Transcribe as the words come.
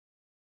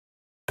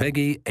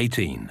Peggy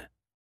 18.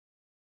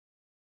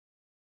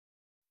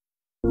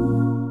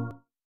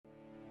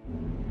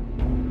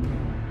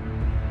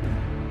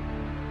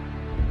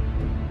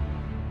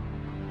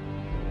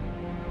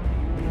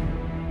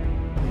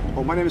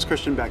 Well, my name is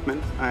Christian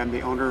Beckman. I am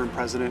the owner and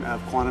president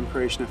of Quantum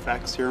Creation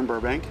Effects here in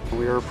Burbank.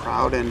 We are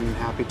proud and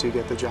happy to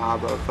get the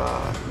job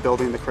of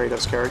building the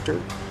Kratos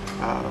character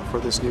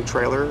for this new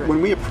trailer.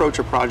 When we approach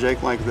a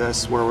project like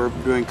this, where we're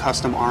doing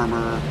custom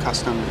armor,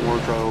 custom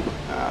wardrobe,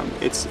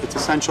 it's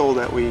essential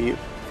that we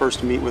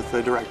first meet with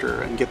the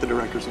director and get the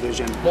director's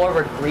vision. More of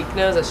a Greek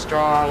nose, a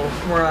strong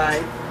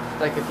right.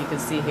 Like if you can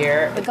see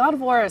here. The God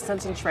of War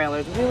Ascension trailer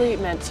is really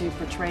meant to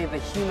portray the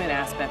human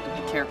aspect of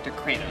the character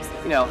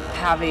Kratos. You know,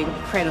 having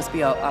Kratos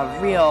be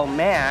a real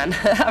man,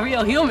 a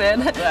real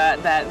human,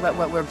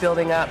 what we're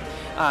building up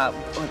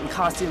in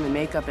costume and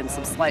makeup and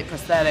some slight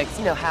prosthetics,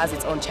 you know, has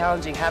its own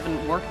challenging.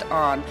 Having worked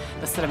on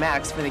the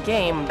cinematics for the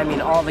game, I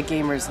mean, all the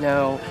gamers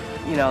know,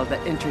 you know, the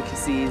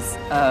intricacies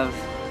of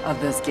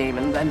this game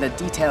and the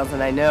details,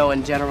 and I know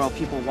in general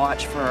people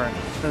watch for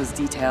those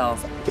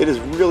details. It is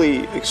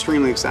really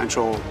extremely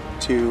essential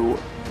to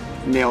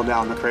nail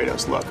down the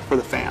Kratos look for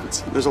the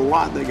fans. There's a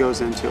lot that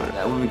goes into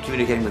it. We've been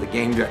communicating with the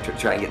game director to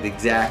try and get the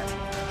exact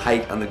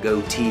height on the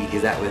goatee,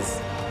 because that was,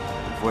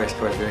 of course,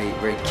 very,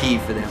 very key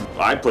for them.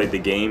 I played the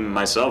game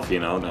myself, you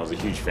know, and I was a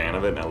huge fan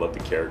of it, and I loved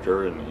the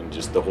character and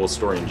just the whole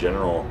story in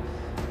general.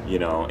 You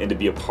know, and to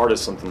be a part of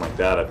something like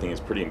that, I think it's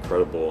pretty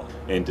incredible.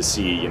 And to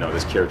see, you know,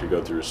 this character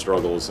go through his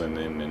struggles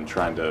and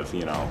trying to,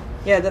 you know.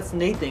 Yeah, that's the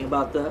neat thing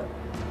about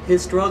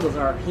his struggles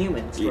are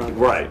human struggles.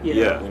 Right, you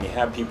yeah. know? When you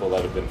have people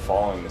that have been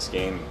following this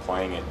game and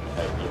playing it and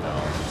have, you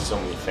know, so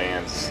many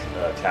fans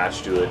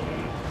attached to it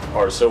and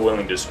are so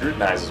willing to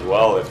scrutinize as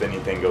well if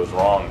anything goes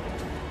wrong,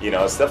 you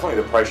know, it's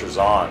definitely the pressure's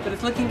on. But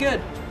it's looking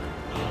good.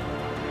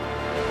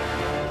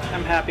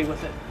 I'm happy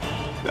with it.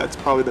 That's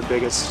probably the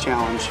biggest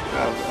challenge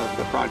of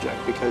the project,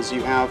 because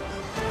you have,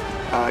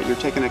 you're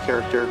taking a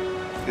character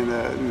in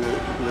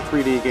the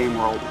 3D game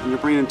world and you're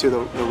bringing it into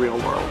the real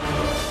world.